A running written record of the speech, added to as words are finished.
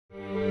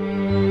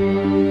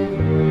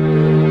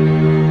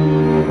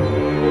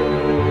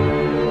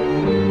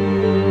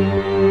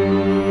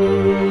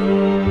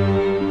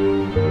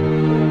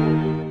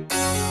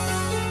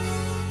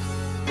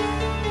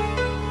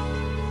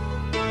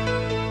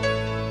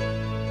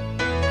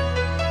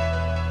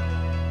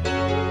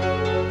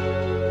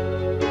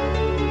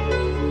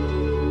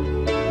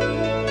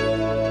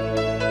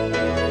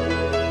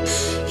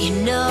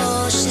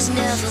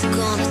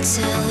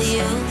tell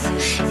you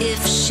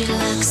if she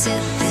likes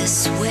it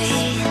this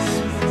way.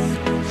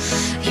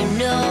 You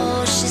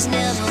know she's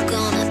never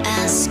gonna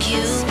ask you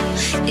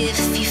if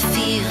you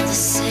feel the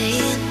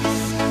same.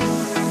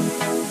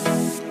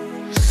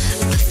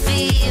 The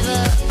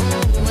fever,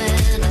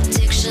 and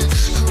addiction,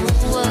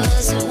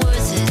 was it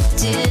worth it?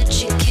 Did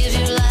she give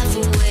your life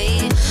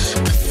away?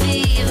 The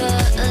fever,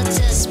 a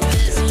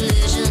desperate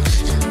religion,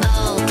 and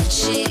all that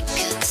she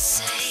could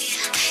say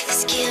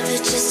is give me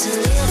just a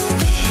little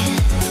bit.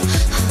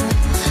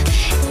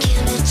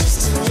 Give me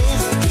just a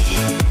little bit.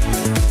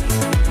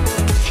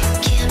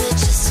 Give me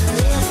just a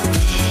little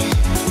bit.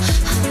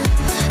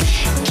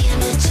 Give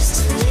me just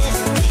a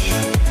little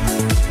bit.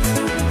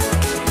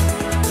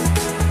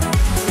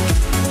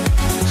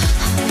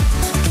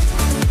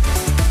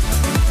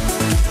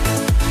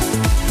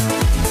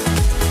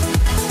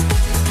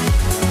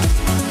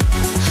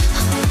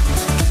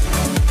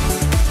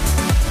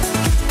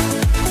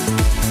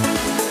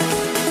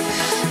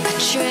 A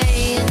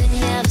train that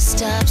never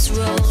stops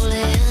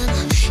rolling,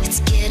 it's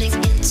getting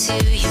into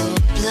your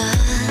blood.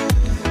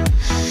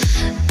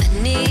 A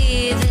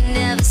need that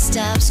never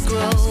stops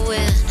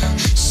growing,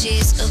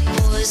 she's a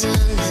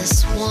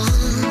poisonous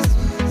one.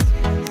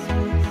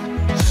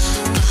 A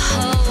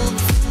hope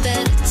for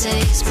better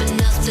days, but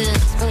nothing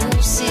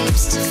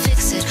seems to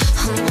fix it.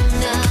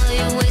 Now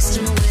you're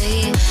wasting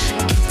away.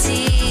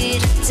 Indeed,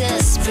 a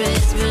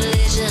desperate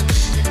religion,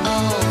 and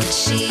all that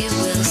she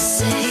will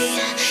say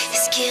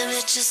is give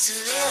me just a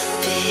little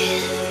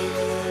bit.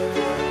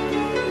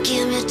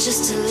 Give me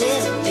just a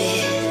little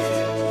bit.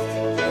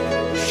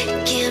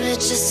 Give me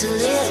just a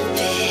little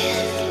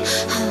bit.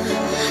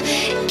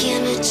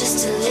 Give me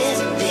just a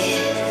little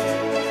bit.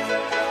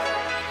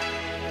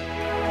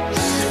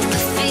 The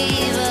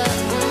fever,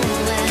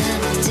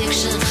 and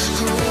addiction,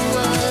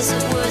 was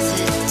it worth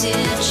it?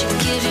 Did you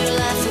give your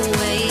life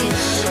away?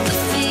 The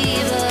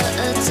fever,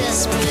 a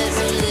desperate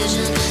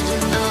religion,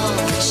 and all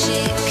that she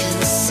can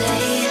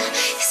say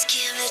is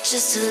give me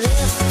just a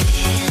little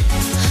bit.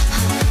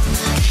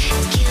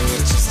 Give me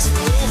just a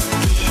little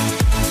bit.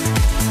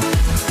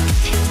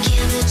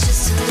 Give me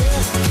just a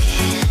little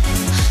bit.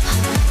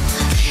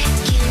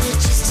 Give me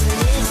just a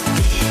little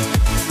bit.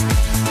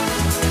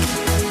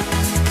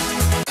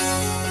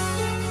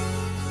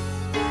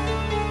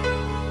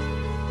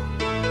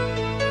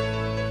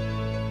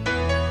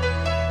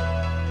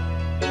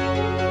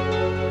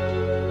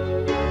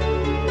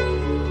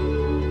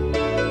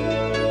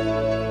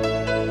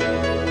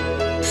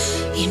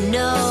 You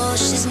know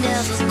she's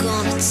never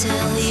gonna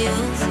tell you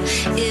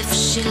if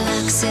she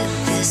likes it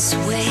this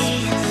way.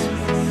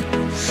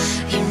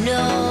 You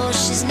know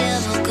she's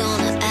never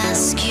gonna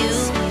ask you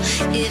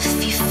if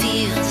you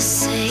feel the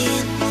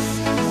same.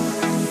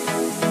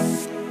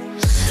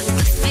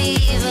 The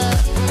fever,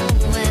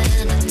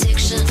 and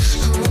addiction,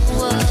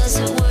 was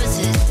it worth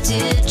it?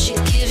 Did you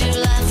give your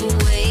life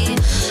away?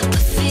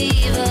 The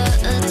fever,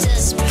 a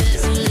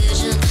desperate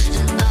religion,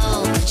 and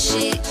all that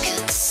she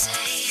can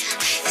say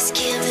is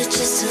give me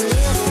just a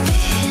little bit.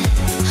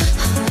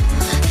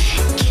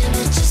 Give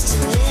me just a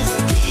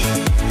little bit.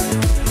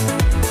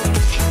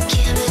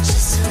 Give me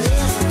just a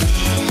little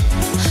bit.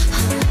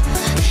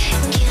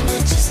 Give me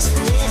just a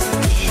little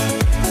bit.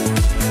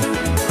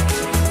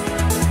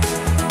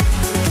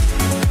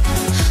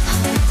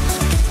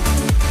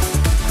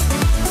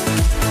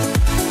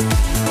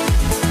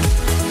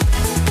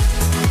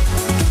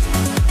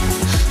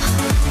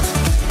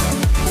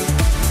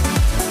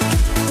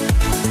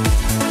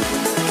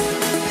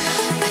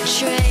 A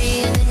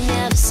train that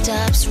never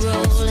stops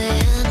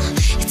rolling,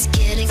 it's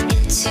getting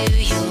into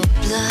your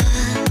blood.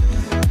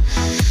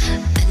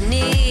 A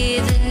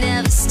need that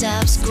never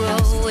stops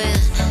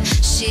growing,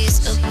 she's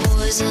a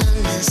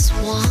poisonous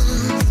one.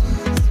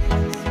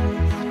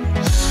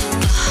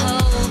 A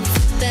hope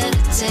for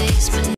better days, but